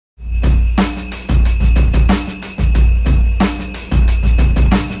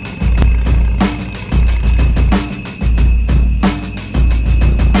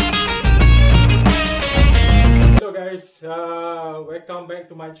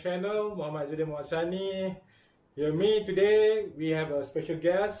my channel, Muhammad Sani. Here me today, we have a special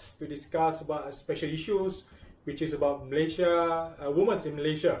guest to discuss about special issues, which is about Malaysia, women in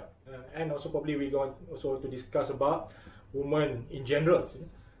Malaysia, and also probably we're going also to discuss about women in general.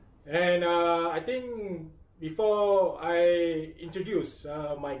 And I think before I introduce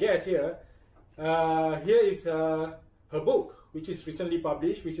my guest here, here is her book, which is recently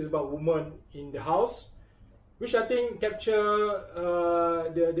published, which is about women in the house, which I think capture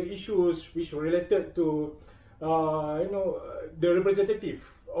the issues which are related to the representative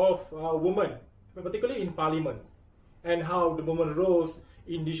of women, particularly in parliament, and how the woman roles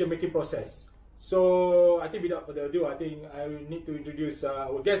in decision-making process. So I think without further ado, I think I will need to introduce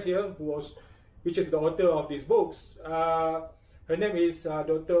our guest here, which is the author of these books. Her name is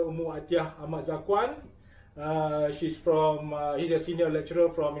Dr. Ummu Atiyah Ahmad Zakuan. She's a senior lecturer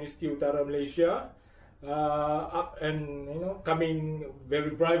from Universiti Utara Malaysia. Up and coming very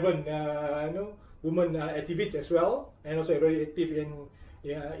vibrant, woman activist as well, and also very active in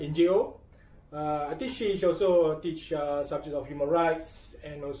NGO. I think she also teach subjects of human rights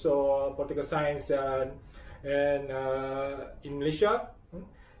and also political science and in Malaysia,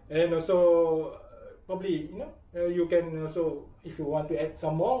 and also probably you can also, if you want to add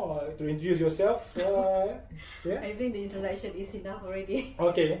some more to introduce yourself. Yeah. I think the introduction is enough already.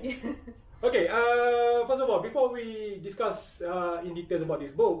 Okay. Okay. First of all, before we discuss in details about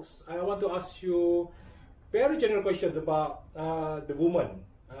these books, I want to ask you very general questions about the woman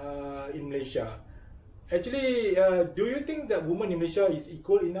in Malaysia. Actually, do you think that women in Malaysia is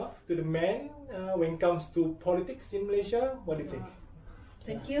equal enough to the men when it comes to politics in Malaysia? What do you think?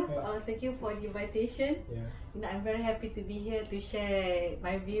 Thank you. Thank you for the invitation. Yeah. I'm very happy to be here to share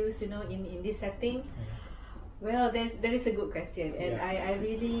my views, in this setting. Well, that is a good question, and I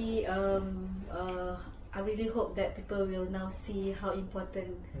really hope that people will now see how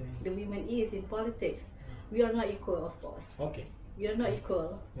important the women is in politics. We are not equal, of course. Okay. We are not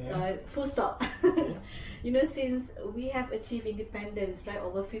equal. Full stop. Okay. Since we have achieved independence, right,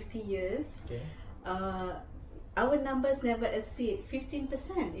 over 50 years, our numbers never exceed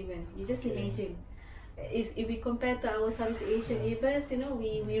 15% even. You just imagine. If we compare to our Southeast Asian neighbors,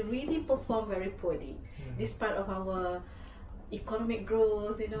 we really perform very poorly. Despite of our economic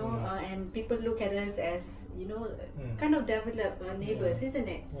growth, and people look at us as, kind of developed neighbors, isn't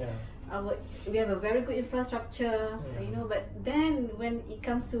it? We have a very good infrastructure, but then when it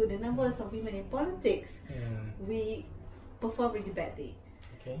comes to the numbers of women in politics, we perform really badly.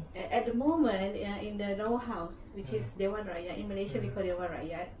 Okay. At the moment, in the lower house, which is Dewan Rakyat, in Malaysia we call Dewan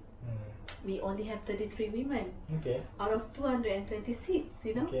Rakyat, we only have 33 women out of 220 seats,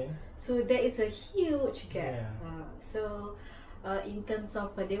 So there is a huge gap. So in terms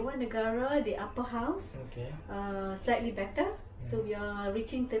of Dewan Negara, the upper house, slightly better. So we are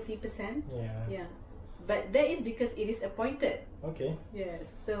reaching 30%. But that is because it is appointed. Yes.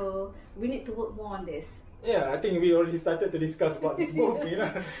 So we need to work more on this. Yeah, I think we already started to discuss about this book,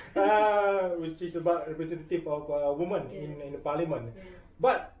 which is about representative of women in the parliament.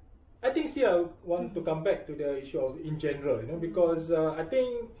 But I think still I want to come back to the issue of in general, because I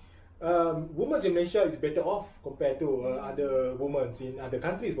think women in Malaysia is better off compared to other women in other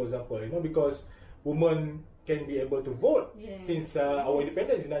countries, for example, because women can be able to vote since our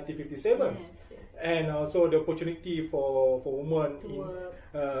independence in 1957. And also the opportunity for women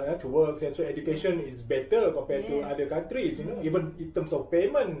to work, and so education is better compared to other countries. Even in terms of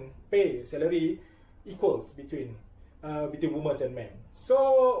pay, salary equals between women and men.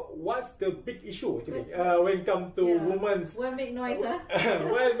 So what's the big issue actually when it comes to women's? Why make noise?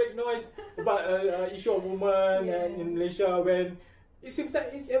 Why make noise about issue of women and in Malaysia when it seems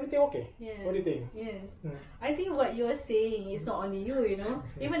that it's everything okay? What do you think? Yes. I think what you're saying is not only you,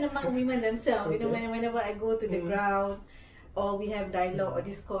 even among women themselves, whenever I go to the ground or we have dialogue or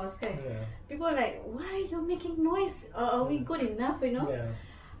discourse, people are like, why you're making noise? Are we good enough,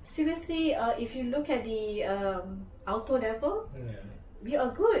 Seriously, if you look at the auto level, we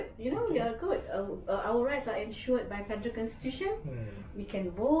are good, we are good. Our rights are ensured by federal constitution. We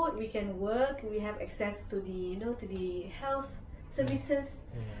can vote, we can work, we have access to the, to the health services.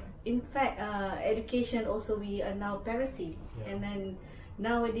 In fact, education also, we are now parity. And then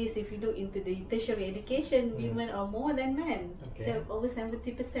nowadays, if you look into the tertiary education, women are more than men, so over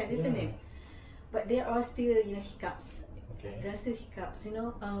 70%, isn't it? But there are still, hiccups. There are still hiccups,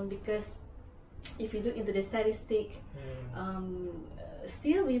 because if you look into the statistic,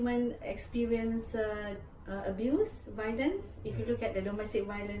 still women experience abuse, violence. If you look at the domestic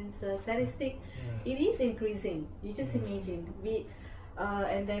violence statistic, it is increasing. You just imagine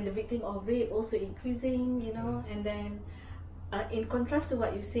and then the victim of rape also increasing, and then in contrast to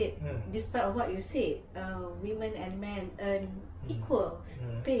what you said, despite of what you said, women and men earn equal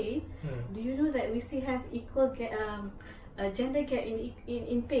pay. Do you know that we still have equal gender gap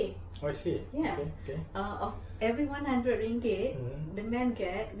in pay? Oh, I see. Yeah. Okay. Of every 100 ringgit, the men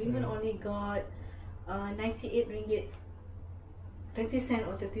get, women only got 98 ringgit, 20 cent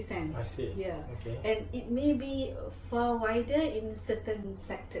or 30 cent. I see. Yeah. Okay. And it may be far wider in certain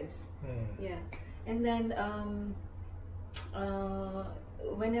sectors. Yeah. And then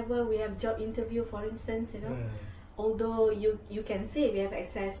whenever we have job interview, for instance, you know, although you can say we have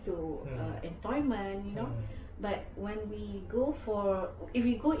access to employment, you know, but when we go if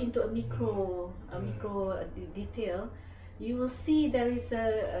we go into a micro detail, you will see there is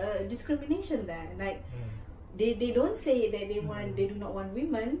a discrimination there. Like they don't say that they do not want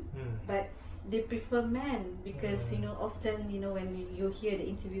women, but they prefer men because you know, often, you know, when you hear the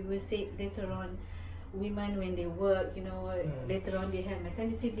interviewer say later on, women when they work, you know, later on they have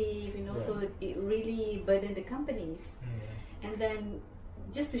maternity leave, you know, so it really burden the companies. And then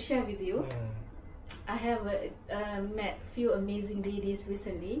just to share with you, I have met few amazing ladies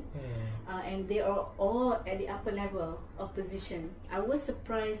recently, and they are all at the upper level of position. I was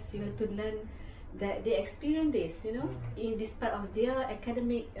surprised, you know, to learn that they experience this, you know, in despite of their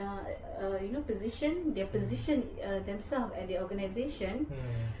academic, you know, position, their position themselves at the organization.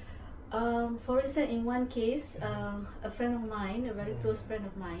 For instance, in one case, a friend of mine, a very close friend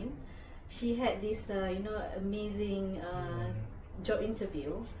of mine, she had this, you know, amazing job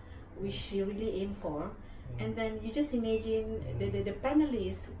interview, which she really aimed for. And then you just imagine the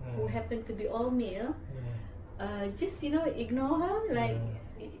panelists who happen to be all male, just, you know, ignore her. Like,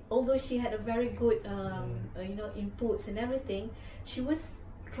 although she had a very good, you know, inputs and everything, she was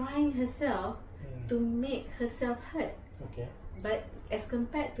trying herself to make herself heard. Okay. But as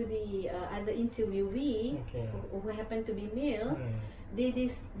compared to the other interviewee who happen to be male,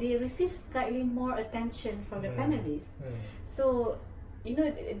 they receive slightly more attention from the panelists. So, you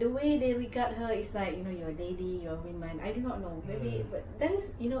know, the way they regard her is like, you know, you're a lady, you're a woman. I do not know, maybe, but that is,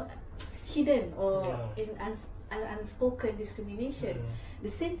 you know, hidden or in unspoken discrimination. The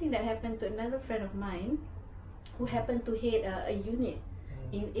same thing that happened to another friend of mine who happened to head a unit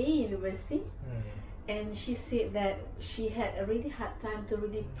in a university. And she said that she had a really hard time to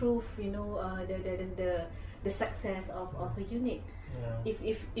really prove, you know, the success of her unit.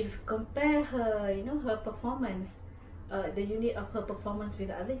 If compare her, you know, her performance, the unit of her performance with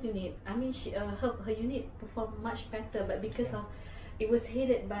the other unit, I mean, her unit performed much better, but because of it was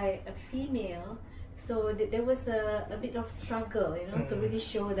headed by a female, so there was a bit of struggle, you know, to really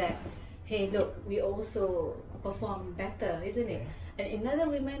show that, hey, look, we also perform better, isn't it? And another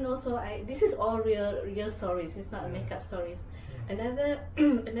women also, this is all real stories. It's not makeup stories. Another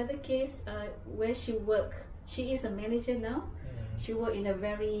case where she is a manager now. She worked in a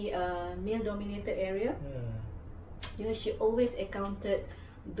very male-dominated area. You know, she always encountered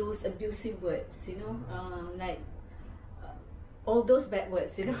those abusive words. You know, like all those bad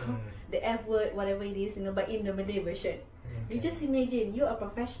words. You know, the F word, whatever it is. You know, but in the Malay version. You just imagine you are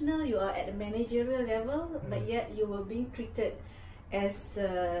professional, you are at the managerial level, but yet you were being treated as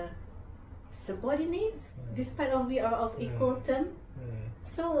subordinates, despite of we are of equal term.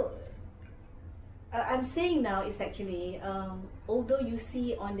 So I'm saying now is actually, although you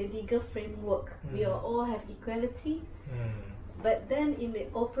see on the legal framework, we all have equality, but then in the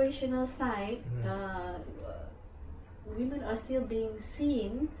operational side, women are still being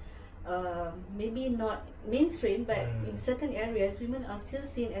seen, maybe not mainstream, but in certain areas, women are still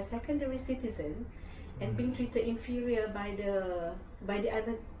seen as secondary citizens and being treated inferior by the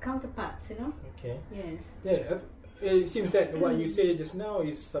other counterparts, you know. Okay. Yes. Yeah. It seems that what you say just now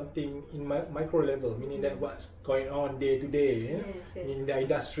is something in micro level, meaning that what's going on day to day, in the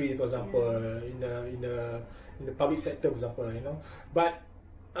industry, for example, in the public sector, for example, you know. But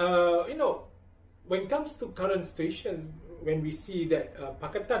you know, when it comes to current situation, when we see that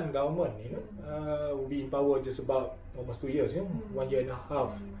Pakatan government, you know, will be in power just about almost 2 years, you know, 1 year and a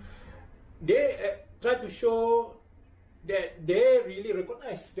half, they try to show that they really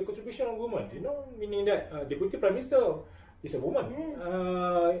recognize the contribution of women, you know, meaning that Deputy Prime Minister is a woman,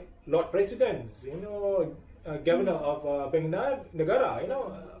 Lord Presidents, you know, Governor of Bank Negara, you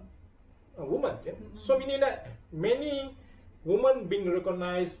know, a woman. So meaning that many women being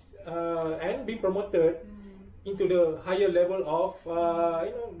recognized and being promoted into the higher level of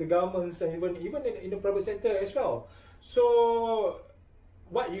you know, the governments and even in the private sector as well. So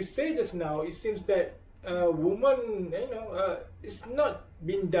what you say just now, it seems that women, you know, it's not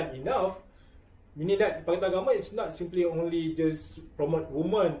been done enough. Meaning that Pakatan government is not simply only just promote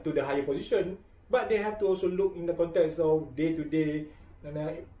women to the higher position, but they have to also look in the context of day-to-day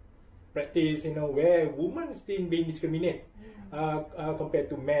practice, where women still being discriminated compared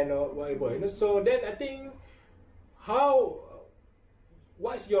to men or whatever. So then I think,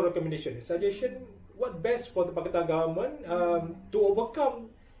 what's your recommendation, suggestion? What best for the Pakistan government to overcome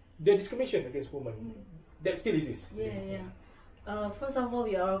the discrimination against women that still exists? First of all,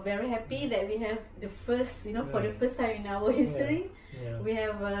 we are very happy that we have the first, for the first time in our history, we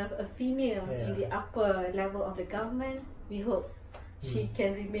have a female in the upper level of the government. We hope she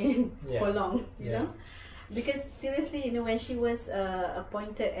can remain for long, you know. Because seriously, when she was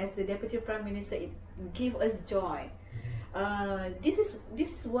appointed as the Deputy Prime Minister, it gave us joy. This is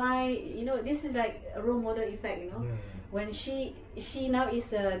why, this is like a role model effect, when she now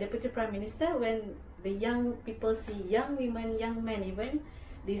is a Deputy Prime Minister, when the young people see young women, young men even,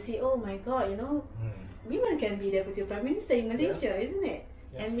 they say, oh my God, women can be Deputy Prime Minister in Malaysia, isn't it?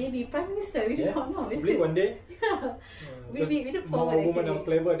 And maybe Prime Minister, we don't know. Hopefully one day. We look forward. More women are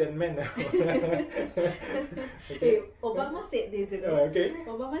clever than men now. Hey, Obama said this, Okay.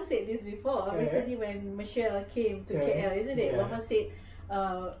 Obama said this before, recently when Michelle came to KL, isn't it? Obama said,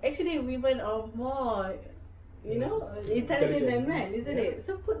 actually women are more, intelligent than men, isn't it?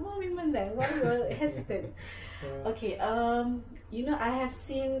 So put more women there. Why you are hesitant? Okay. I have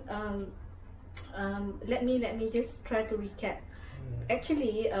seen. Let me just try to recap.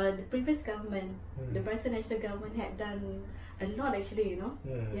 Actually, the previous government, the Barisan National government, had done a lot. Actually,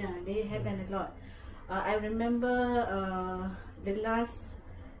 yeah, they had done a lot. I remember the last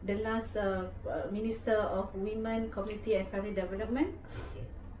Minister of Women, Community and Family Development.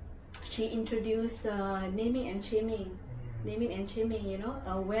 She introduced naming and shaming,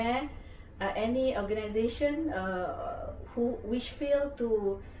 where any organisation which failed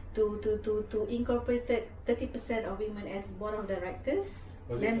to incorporate 30% of women as board of directors,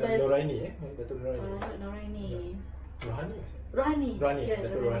 members. Noraini, Rohani,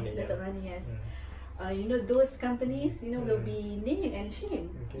 yes. Those companies, will be named and shamed.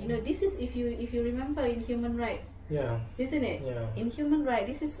 This is if you remember in human rights. Isn't it? In human rights,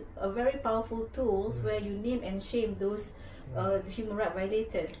 this is a very powerful tool where you name and shame those human rights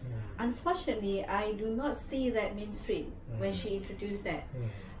violators. Unfortunately, I do not see that mainstream when she introduced that.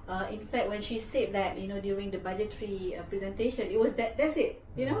 In fact, when she said that, during the budgetary presentation, it was that's it,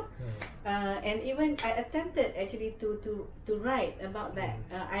 and even I attempted actually to write about that.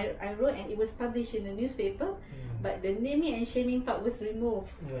 I wrote and it was published in the newspaper, but the naming and shaming part was removed.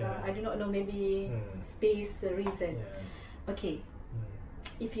 I do not know, maybe space reason. Okay.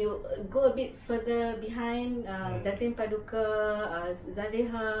 If you go a bit further behind, Datin Paduka,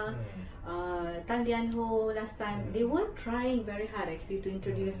 Zaleha, Tan Lian Ho, last time, they were trying very hard actually to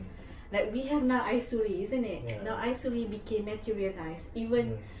introduce, like we have now Aisuri, isn't it? Now Aisuri became materialized.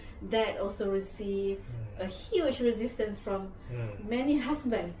 Even that also received a huge resistance from many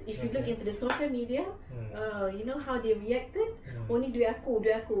husbands. If you look into the social media, you know how they reacted. Only duit aku,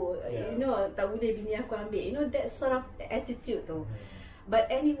 tak boleh bini aku ambil. That sort of attitude though. But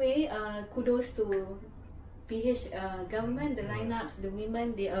anyway, kudos to PH government, the lineups, the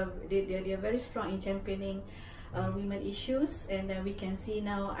women, they are very strong in championing women issues, and we can see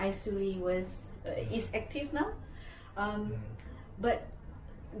now Aisuri is active now. But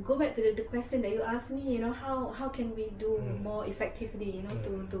go back to the question that you asked me, how can we do more effectively,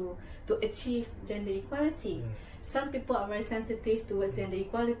 to achieve gender equality? Some people are very sensitive towards gender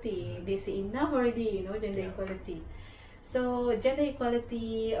equality. They say enough already, gender equality. So gender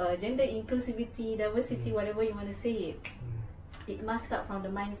equality, gender inclusivity, diversity, whatever you want to say it must start from the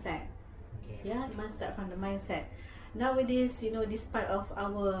mindset. Yeah, it must start from the mindset. Nowadays, despite of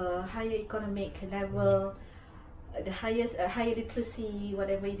our higher economic level, the higher literacy,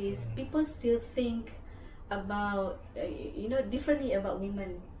 whatever it is, people still think about, differently about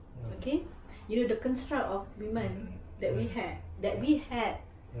women. Okay, the construct of women that we had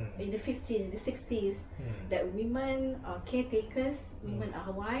in the 50s, the 60s, that women are caretakers, women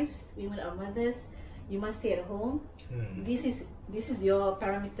are wives, women are mothers. You must stay at home. This is your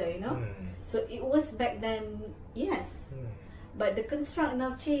parameter, So it was back then, yes. But the construct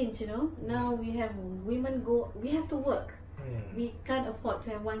now changed, Now we have women we have to work. We can't afford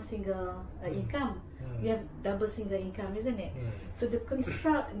to have one single income. We have double single income, isn't it? So the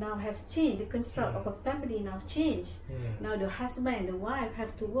construct now has changed. The construct of a family now changed. Now the husband and the wife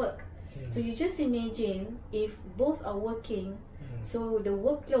have to work. So you just imagine if both are working, so the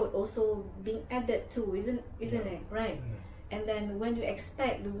workload also being added to, isn't it? Right? And then when you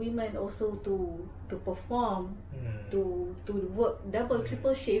expect the women also to perform, to work double,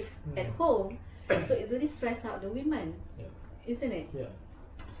 triple shift at home, so it really stress out the women, isn't it?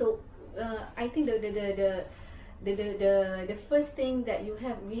 So I think the first thing that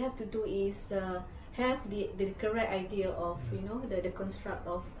we have to do is have the correct idea of the construct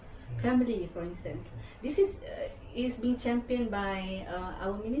of family, for instance. This is being championed by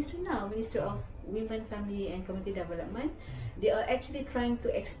our ministry now, Ministry of Women, Family and Community Development. They are actually trying to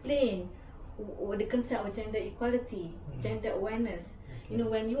explain the concept of gender equality, gender awareness.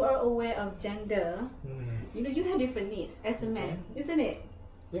 When you are aware of gender, you have different needs as a man, isn't it?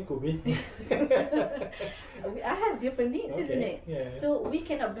 Yeah, could be. I have different needs, isn't it? Yeah. So we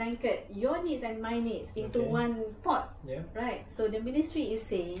cannot blanket your needs and my needs into one pot, right? So the ministry is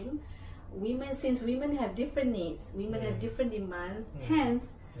saying, since women have different needs, women have different demands, hence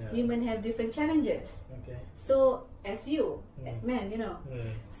women have different challenges. So as men,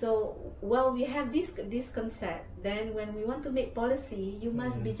 so while we have this concept, then when we want to make policy, you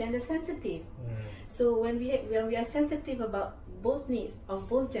must be gender sensitive. So when we are sensitive about both needs of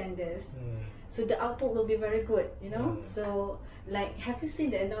both genders, so the output will be very good, So like, have you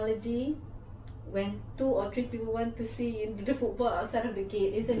seen the analogy when 2 or 3 people want to see the football outside of the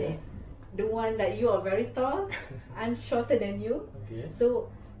gate, isn't it? The one that you are very tall, I'm shorter than you, so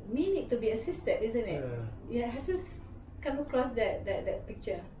we need to be assisted, isn't it? Yeah, have you come across that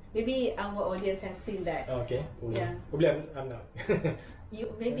picture? Maybe our audience have seen that. Okay. Yeah. Probably I'm not.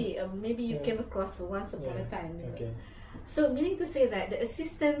 Maybe you came across once upon a time. Okay. So meaning to say that the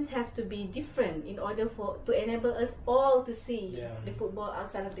assistants have to be different in order to enable us all to see the football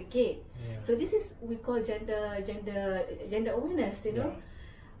outside of the gate. So this is we call gender awareness,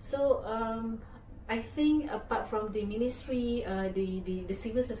 So I think apart from the ministry, the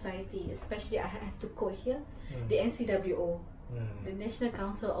civil society, especially I have to quote here, the NCWO, the National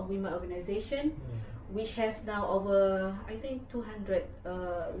Council of Women Organization, which has now over, I think, 200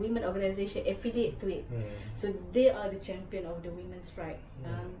 women organization affiliate to it. So they are the champion of the women's right.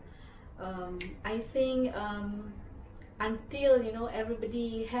 I think until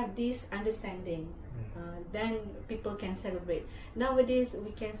everybody have this understanding, then people can celebrate. Nowadays,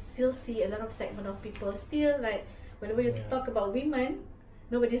 we can still see a lot of segment of people still like, whenever you talk about women,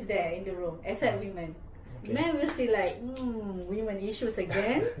 nobody's there in the room except women. Men will say like, women issues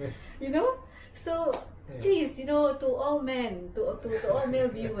again, So please, to all men, to all male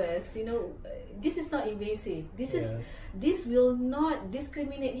viewers, this is not invasive. This will not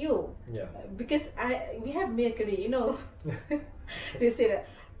discriminate you. Because we have male colleagues, they say that,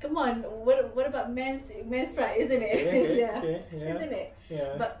 come on, what about men's right, isn't it? Isn't it?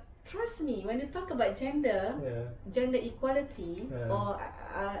 But trust me, when you talk about gender equality, or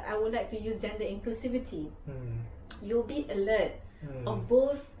I would like to use gender inclusivity, you'll be alert of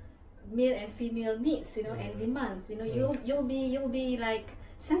both male and female needs, and demands. You'll be like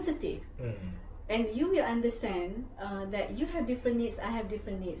sensitive, and you will understand that you have different needs, I have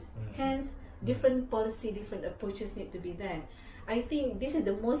different needs. Hence, different policy, different approaches need to be there. I think this is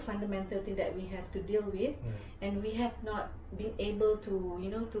the most fundamental thing that we have to deal with, and we have not been able to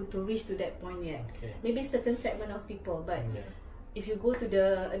to reach to that point yet. Maybe certain segment of people, but if you go to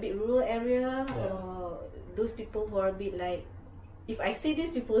a bit rural area, or those people who are a bit like, if I say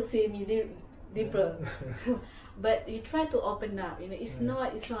this, people say me liberal. But you try to open up. It's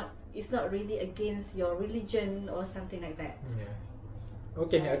not really against your religion or something like that.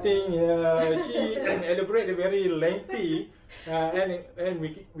 Okay, I think she elaborated very lengthy, and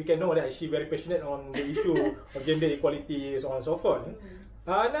we can know that she very passionate on the issue of gender equality, so on and so forth.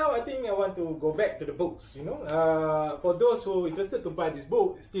 Now I think I want to go back to the books. For those who are interested to buy this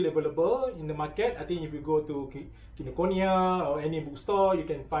book, it's still available in the market. I think if you go to Kinokuniya or any bookstore, you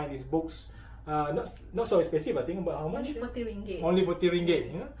can find these books. Not so expensive. I think about how much? Only 40 ringgit. Only 40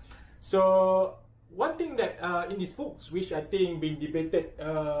 ringgit. So one thing that in these books, which I think being debated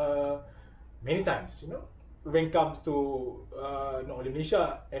many times, when it comes to not only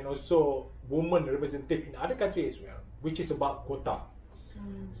Malaysia and also women representative in other countries as well, which is about quota.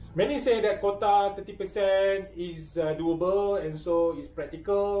 Many say that quota 30% is doable and so is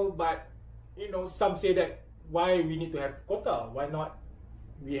practical, but some say that why we need to have quota? Why not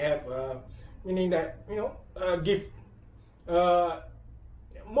we have meaning that give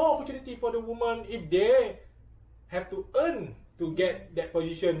more opportunity for the woman if they have to earn to get that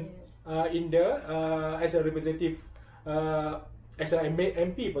position in the as a representative, as an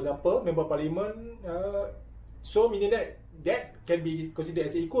MP, for example, member of parliament. So meaning that can be considered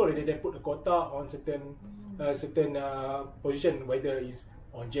as equal rather than put a quota on certain position, whether it's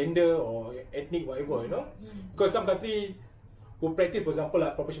on gender or ethnic, whatever, Because some country who practice, for example,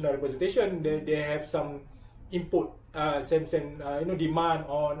 like proportional representation, they have some input, demand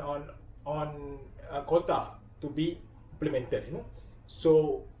on quota to be implemented,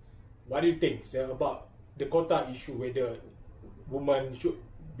 So what do you think about the quota issue? Whether women should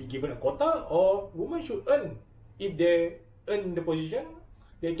be given a quota or women should earn, if they earn the position,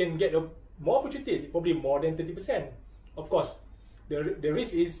 they can get a more opportunity, probably more than 30%. Of course, the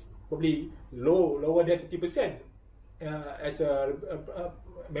risk is probably lower than 30%. As a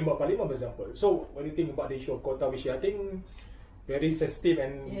member of parliament, for example. So, what do you think about the issue of quota, which I think very sensitive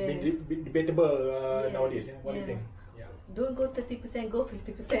and debatable nowadays? What do you think? Yeah. Don't go 30%, go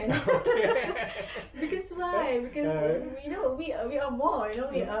 50%. Because why? Because you know we are more. You know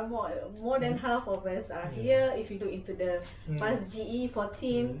we are more. More than half of us are here. If you look into the past GE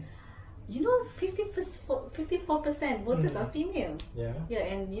 14. You know, 54% voters are female. Yeah,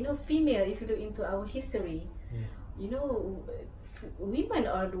 and you know, female. If you look into our history, you know, women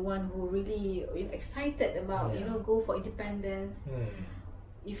are the one who really excited about you know go for independence.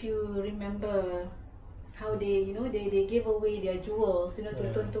 If you remember how they they gave away their jewels, you know, to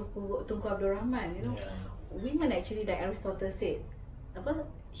Tunku Abdul Rahman. You know, women actually, like Aristotle said,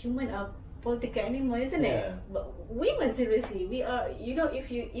 human are political anymore, isn't it? But women, seriously, we are. You know,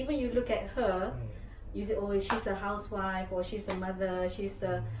 if you look at her, you say, oh, she's a housewife or she's a mother, she's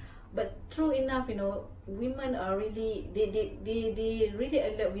a. But true enough, you know, women are really they really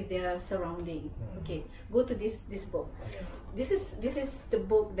alert with their surrounding. Okay, go to this book. This is the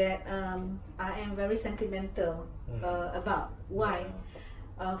book that I am very sentimental about. Why?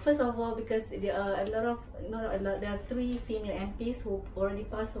 First of all, because there are there are 3 female MPs who already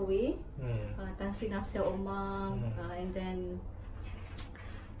passed away. Tan Sri Nafsia Omar, and then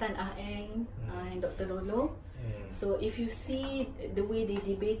Tan Ah Eng, and Dr. Lolo. So if you see the way they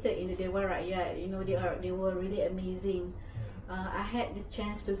debated in the Dewan Rakyat, you know, they were really amazing. I had the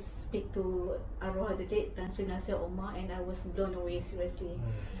chance to speak to arwah the late Tan Sri Nafsia Omar, and I was blown away, seriously.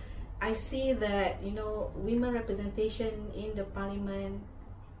 I see that, you know, women representation in the parliament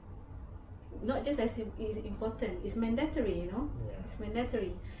not just as important, it's mandatory, you know. It's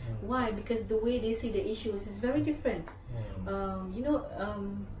mandatory. Why? Because the way they see the issues is very different. You know,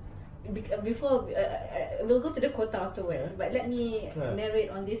 before we'll go to the quota afterwards, but let me narrate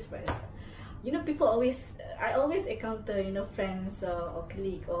on this first. You know, I always encounter, you know, friends or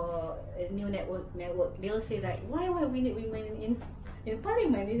colleague or a new network. They'll say like, why we need women in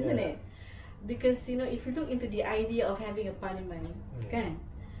parliament, isn't it? Because, you know, if you look into the idea of having a parliament, kan?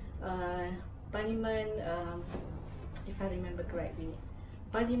 Parliament, if I remember correctly,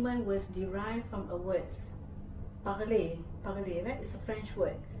 parliament was derived from a word, parler, right? It's a French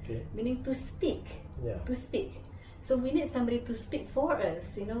word, meaning to speak, to speak. So we need somebody to speak for us.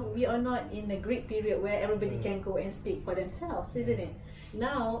 You know, we are not in a Greek period where everybody can go and speak for themselves, isn't it?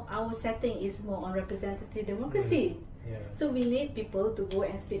 Now our setting is more on representative democracy. So we need people to go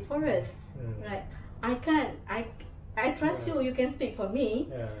and speak for us, right? I trust you, you can speak for me,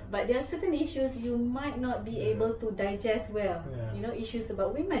 but there are certain issues you might not be able to digest well. You know, issues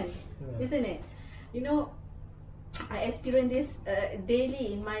about women, isn't it? You know, I experience this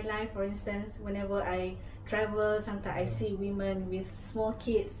daily in my life. For instance, whenever I travel, sometimes I see women with small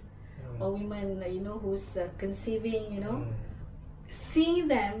kids or women, you know, who's conceiving, you know. Seeing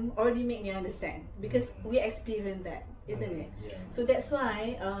them already make me understand, because we experience that, isn't it? So that's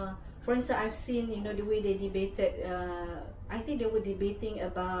why, for instance, I've seen, you know, the way they debated. I think they were debating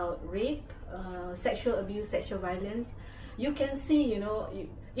about rape, sexual abuse, sexual violence. You can see, you know,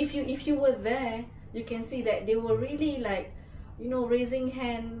 if you were there, you can see that they were really like, you know, raising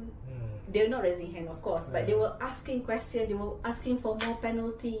hand. They're not raising hand, of course, but they were asking questions. They were asking for more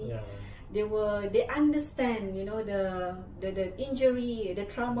penalty. They understand, you know, the injury, the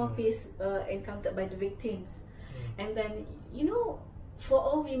trauma encountered by the victims. And then, you know, for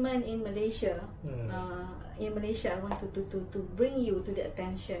all women in Malaysia, I want to bring you to the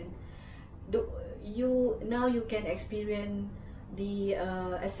attention. Now you can experience the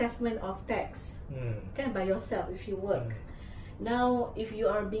assessment of tax, kind of by yourself if you work. Now, if you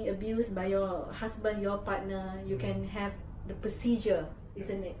are being abused by your husband, your partner, you can have the procedure,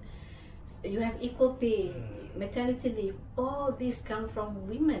 isn't it? You have equal pay, maternity leave. All this come from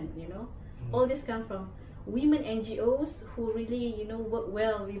women, you know. All this come from women NGOs who really, you know, work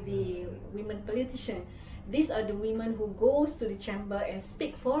well with the women politicians. These are the women who goes to the chamber and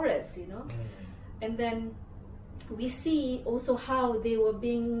speak for us, you know. And then we see also how they were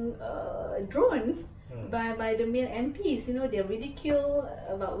being drawn by the male MPs. You know, they ridicule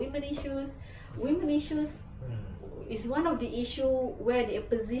about women issues. Women issues is one of the issue where the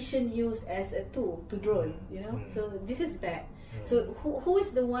opposition used as a tool to drone, you know. So this is bad. So who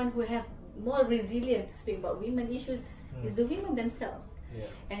is the one who have more resilient to speak about women issues is the women themselves.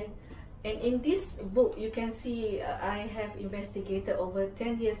 And And in this book, you can see I have investigated over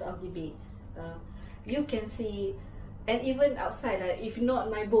 10 years of debates. You can see, and even outside, if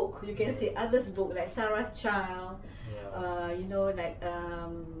not my book, you can see others' book like Sarah Child, you know, like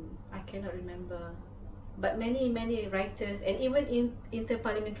I cannot remember, but many writers, and even in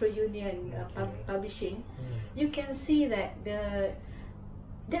Interparliamentary Union publishing, you can see that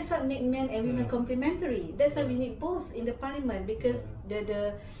that's what makes men and women complementary. That's why we need both in the parliament, because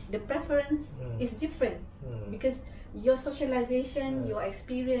the preference is different, because your socialization, your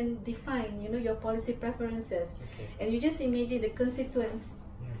experience define, you know, your policy preferences, and you just imagine the constituents,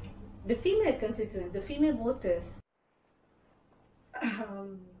 the female constituents, the female voters.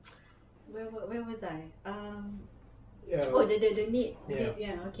 Where was I? Oh, the need.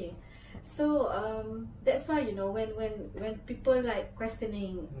 Okay. So that's why, you know, when people like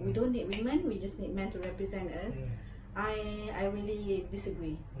questioning, we don't need women, we just need men to represent us. I really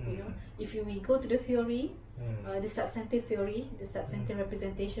disagree. You know, if we go to the theory, the substantive theory, the substantive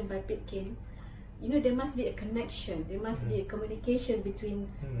representation by Pitkin, you know, there must be a connection. There must be a communication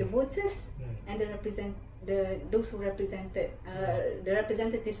between the voters and those who represented, the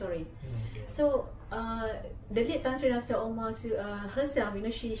representative. Sorry. So the late Tan Sri Nafisa Omar herself, you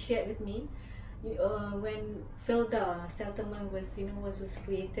know, she shared with me when FELDA settlement was, you know, was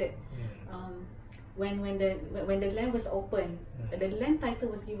created. When the land was opened, the land title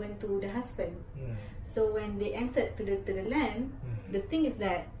was given to the husband. So when they entered to the land, the thing is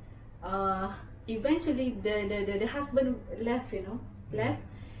that eventually the husband left, you know, left,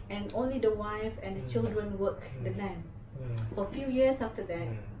 and only the wife and the children work the land. For a few years after that,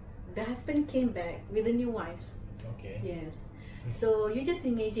 the husband came back with the new wives. Okay. Yes. So you just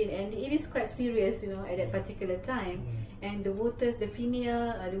imagine, and it is quite serious, you know, at that particular time. And the voters, the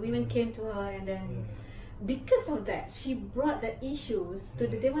female, the women came to her, and then because of that, she brought the issues to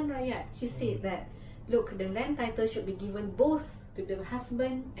the Dewan Rakyat. She said that, look, the land title should be given both to the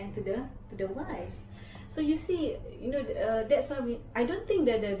husband and to the wives. So you see, you know, that's why I don't think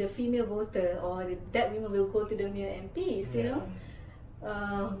that the female voter or that woman will go to the male MPs, you know.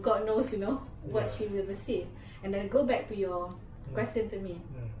 God knows, you know, what she will receive. And then go back to your question to me.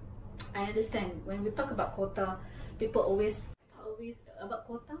 I understand when we talk about quota, people always about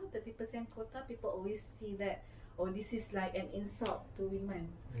quota, 30% quota, people always see that, oh, this is like an insult to women.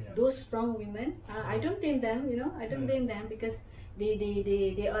 Those strong women, I don't blame them, you know, I don't blame them, because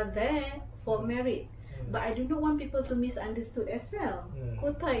they are there for merit. But I do not want people to misunderstood as well.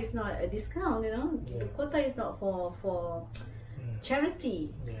 Quota is not a discount, you know. The quota is not for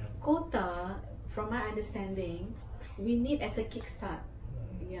charity. Quota, from my understanding, we need as a kickstart.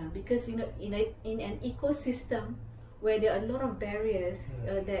 Because, you know, in an ecosystem where there are a lot of barriers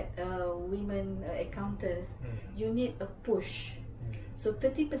that women encounters, you need a push. So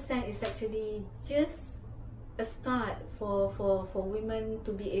 30% is actually just a start for women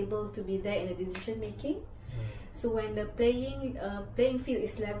to be able to be there in the decision making. So when the playing field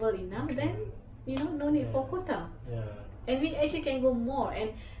is level enough, then, you know, no need for quota. And we actually can go more.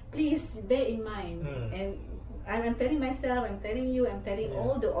 And please bear in mind, and I'm telling myself, I'm telling you, I'm telling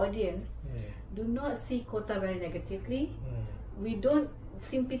all the audience, do not see quota very negatively. We don't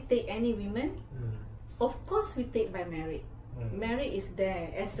simply take any women. Of course we take by merit. Merit is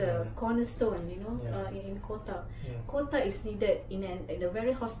there as a cornerstone, you know, in quota. Quota is needed in a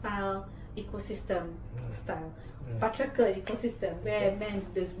very hostile ecosystem, patriarchal ecosystem, where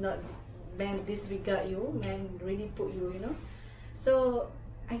men disregard you, men really put you, you know. So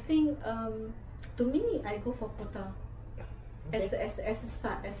I think to me, I go for quota as a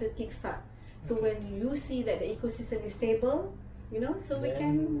start, as a kickstart. So when you see that the ecosystem is stable, you know, so we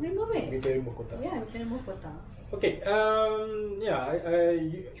can remove it. We can remove quota. Yeah, we can remove quota. Okay.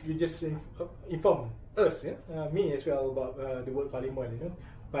 You just inform us, me as well, about the word parliament. You know,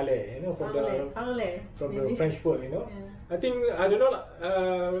 parler. You know, from the French word. You know, I think I don't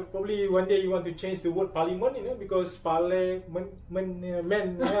know. Probably one day you want to change the word parliament. You know, because parler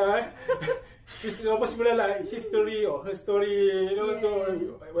men. It's almost similar like history or her story. You know,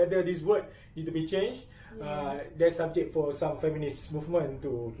 so whether this word need to be changed. They're subject for some feminist movement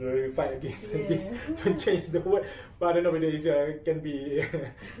to fight against this, to change the word, but I don't know whether it can be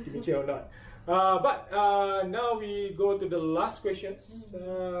changed or not. But now we go to the last questions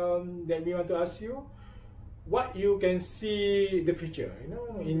that we want to ask you. What you can see the future, you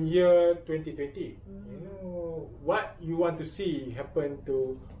know, in year 2020, you know, what you want to see happen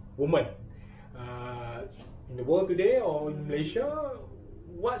to women in the world today or in Malaysia.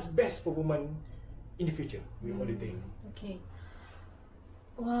 What's best for women in the future? What do you think? Okay.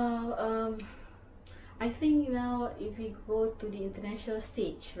 Well, I think now if we go to the international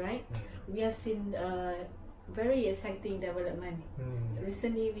stage, right, we have seen very exciting development.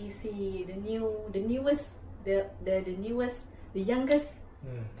 Recently, we see the youngest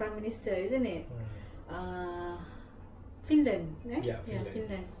prime minister, isn't it? Finland, eh? Yeah,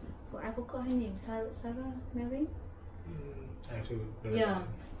 Finland. Well, I forgot her name. Sarah Marin. Actually, yeah.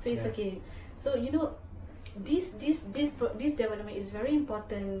 So it's okay. So you know, this development is very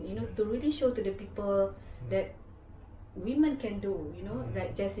important. You know, to really show to the people that women can do. You know,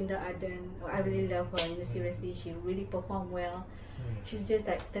 like Jacinda Ardern. I really love her. You know, seriously, she really performed well. She's just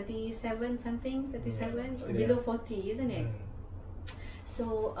like 37 something, 37, below 40, isn't it?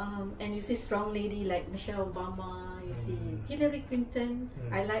 So and you see strong lady like Michelle Obama, you see Hillary Clinton.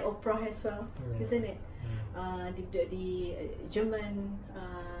 I like Oprah as well, isn't it? The German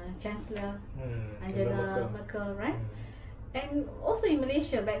Chancellor Angela Merkel, right? And also in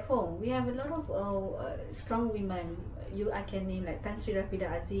Malaysia, back home, we have a lot of strong women. I can name like Tan Sri Rafida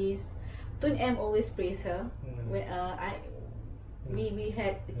Aziz. Tun M always praise her. We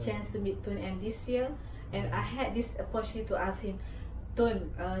had a chance to meet Tun M this year, and I had this opportunity to ask him,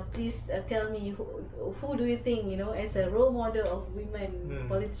 Tun, please tell me who do you think, you know, as a role model of women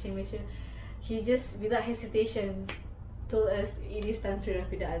politician in Malaysia. He just without hesitation told us it is Tan Sri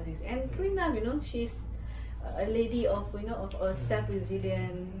Rafida Aziz, and true enough, you know, she's a lady of, you know, of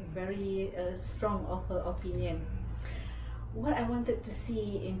self-resilient, very strong of her opinion. What I wanted to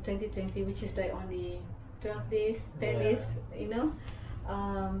see in 2020, which is like only 12 days, 10 days, you know,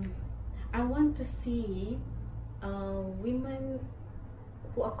 I want to see women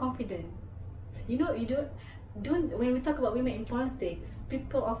who are confident. You know, you don't when we talk about women in politics,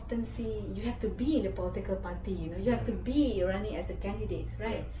 people often see you have to be in the political party, you know, you have to be running as a candidate,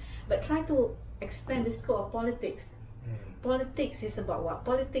 right? But try to expand the scope of politics. Politics is about what?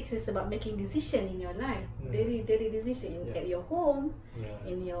 Politics is about making decision in your life, daily decision at your home,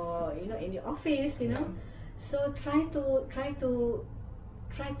 in your, you know, in your office, you know. So try to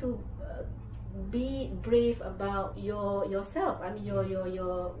be brave about yourself. I mean, your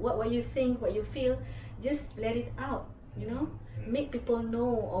what you think, what you feel. Just let it out. You know, make people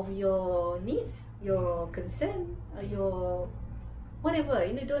know of your needs, your concern, your whatever.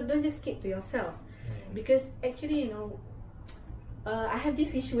 You know, don't just keep to yourself, because actually, you know, I have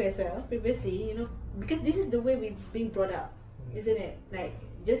this issue as well previously. You know, because this is the way we've been brought up, isn't it? Like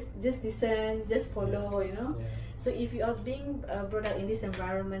just listen, just follow. You know. So if you are being brought up in this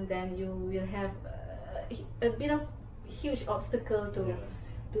environment, then you will have a bit of huge obstacle to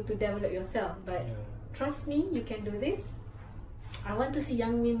develop yourself. But trust me, you can do this. I want to see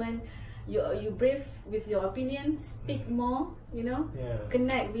young women. You brave with your opinion. Speak more. You know,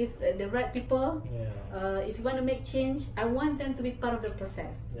 connect with the right people. If you want to make change, I want them to be part of the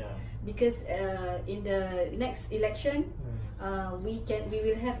process. Because in the next election, we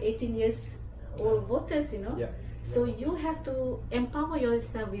will have 18 years old voters. You know. So you have to empower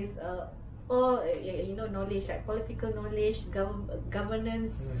yourself with all, you know, knowledge, like political knowledge,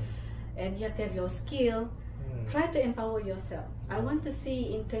 governance, and you have to have your skill. Try to empower yourself. I want to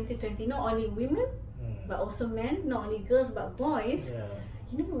see in 2020 not only women, but also men, not only girls but boys.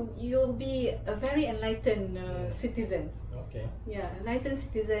 You know, you'll be a very enlightened citizen. Enlightened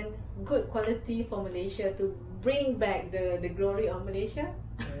citizen, good quality for Malaysia, to bring back the glory of Malaysia.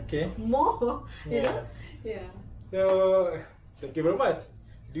 More, you know. So, thank you very much.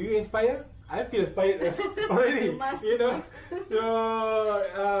 Do you inspire? I feel inspired already. You know. So,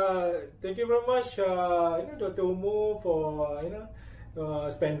 thank you very much, you know, Dr. Ummu, for, you know,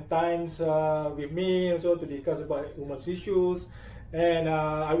 spend times with me also to discuss about women's issues. And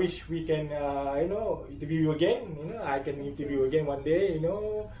I wish we can, you know, interview you again. You know, I can interview you again one day. You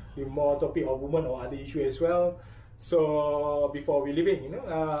know, with more topic of women or other issue as well. So before we leaving, you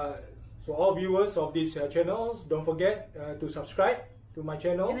know. For all viewers of these channels, don't forget to subscribe to my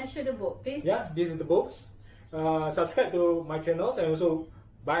channel. Can I show the book, please? Yeah, this is the books. Subscribe to my channels and also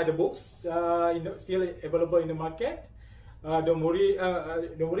buy the books. Still available in the market. Don't worry.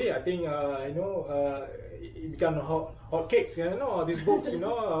 I think you know, it become hot cakes. You know, these books. You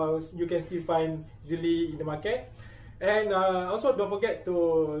know, you can still find easily in the market. And also don't forget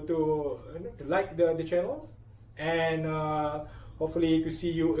to like the channels, and hopefully to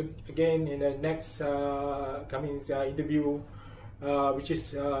see you again in the next coming interview, which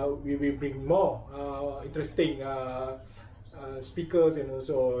is we will bring more interesting speakers, and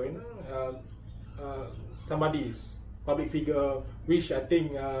also, you know, somebody's public figure, which I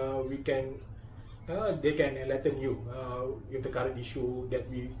think we can they can enlighten you with the current issue that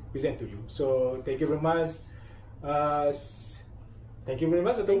we present to you. So thank you very much. Thank you very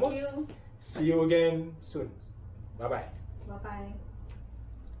much, Dr. Ummu. See you again soon. Bye bye. Bye bye.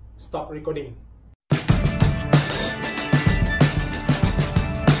 Stop recording.